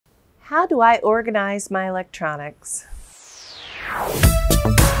How do I organize my electronics?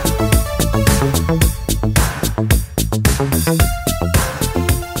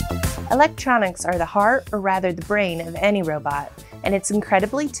 Electronics are the heart, or rather the brain, of any robot, and it's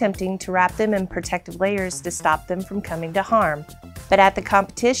incredibly tempting to wrap them in protective layers to stop them from coming to harm. But at the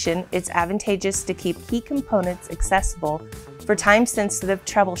competition, it's advantageous to keep key components accessible for time-sensitive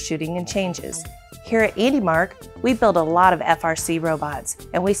troubleshooting and changes. Here at AndyMark, we build a lot of FRC robots,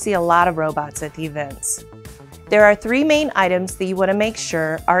 and we see a lot of robots at the events. There are three main items that you want to make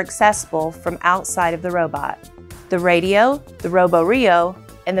sure are accessible from outside of the robot: the radio, the roboRIO,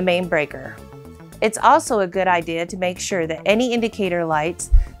 and the main breaker. It's also a good idea to make sure that any indicator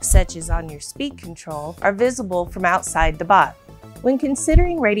lights, such as on your speed control, are visible from outside the bot. When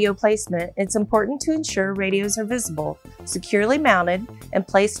considering radio placement, it's important to ensure radios are visible, securely mounted, and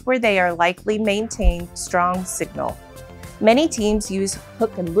placed where they are likely maintain strong signal. Many teams use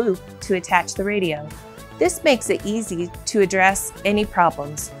hook and loop to attach the radio. This makes it easy to address any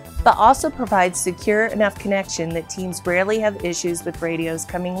problems, but also provides secure enough connection that teams rarely have issues with radios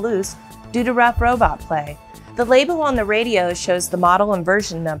coming loose due to rough robot play. The label on the radio shows the model and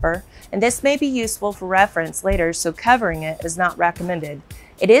version number, and this may be useful for reference later, so covering it is not recommended.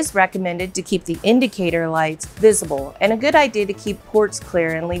 It is recommended to keep the indicator lights visible, and a good idea to keep ports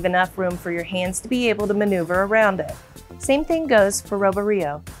clear and leave enough room for your hands to be able to maneuver around it. Same thing goes for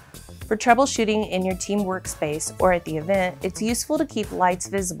roboRIO. For troubleshooting in your team workspace or at the event, it's useful to keep lights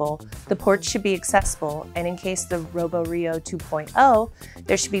visible, the ports should be accessible, and in case the roboRIO 2.0,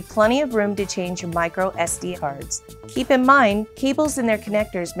 there should be plenty of room to change your micro SD cards. Keep in mind, cables and their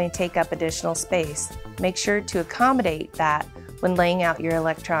connectors may take up additional space. Make sure to accommodate that when laying out your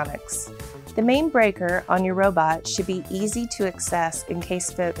electronics. The main breaker on your robot should be easy to access in case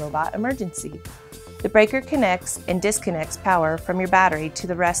of a robot emergency. The breaker connects and disconnects power from your battery to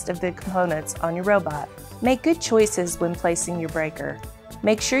the rest of the components on your robot. Make good choices when placing your breaker.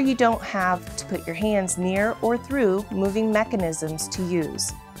 Make sure you don't have to put your hands near or through moving mechanisms to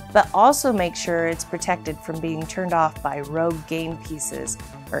use, but also make sure it's protected from being turned off by rogue game pieces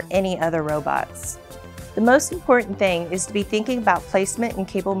or any other robots. The most important thing is to be thinking about placement and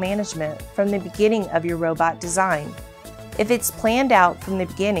cable management from the beginning of your robot design. If it's planned out from the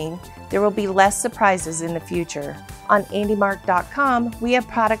beginning, there will be less surprises in the future. On AndyMark.com, we have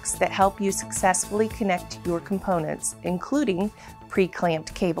products that help you successfully connect your components, including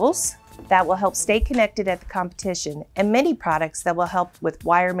pre-clamped cables that will help stay connected at the competition, and many products that will help with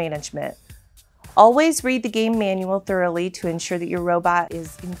wire management. Always read the game manual thoroughly to ensure that your robot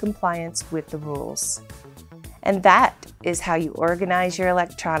is in compliance with the rules. And that is how you organize your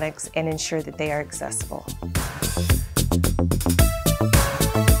electronics and ensure that they are accessible.